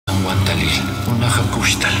وانتلي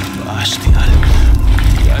ونخكوشتل أشتغل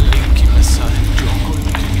يالك مسار جوكل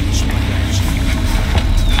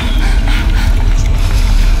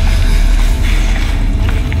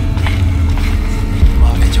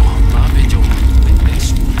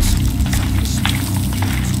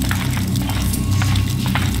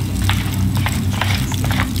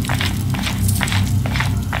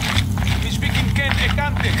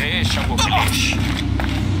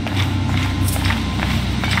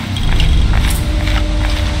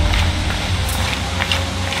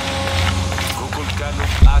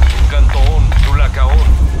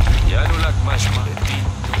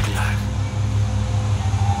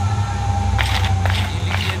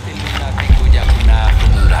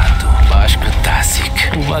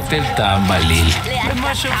Batel tambalil.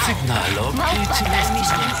 Mashup signalo.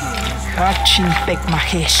 Kachin pek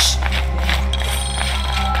mahesh.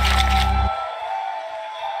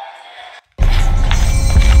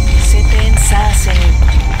 Seten sasen.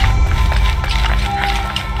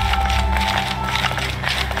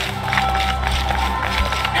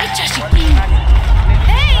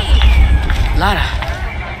 Hey! Lara,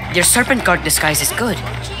 your serpent guard disguise is good.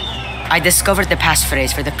 I discovered the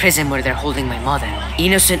passphrase for the prison where they're holding my mother.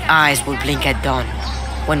 Innocent eyes will blink at dawn,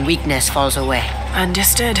 when weakness falls away.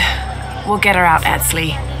 Understood. We'll get her out,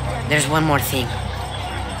 Edsley. There's one more thing.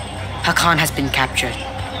 Hakan has been captured.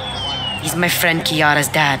 He's my friend Kiara's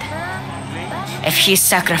dad. If he's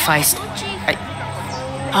sacrificed,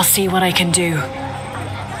 I'll see what I can do.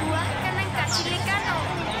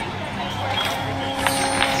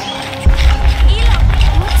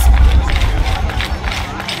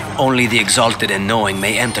 Only the exalted and knowing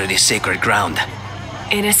may enter this sacred ground.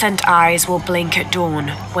 Innocent eyes will blink at dawn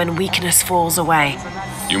when weakness falls away.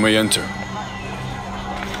 You may enter.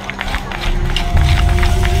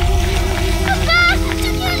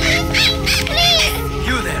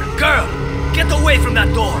 You there, girl! Get away from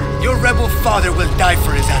that door! Your rebel father will die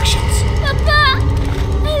for his actions. Papa!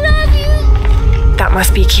 I love you! That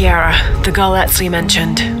must be Kiara, the girl Edsley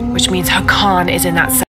mentioned, which means Hakan is in that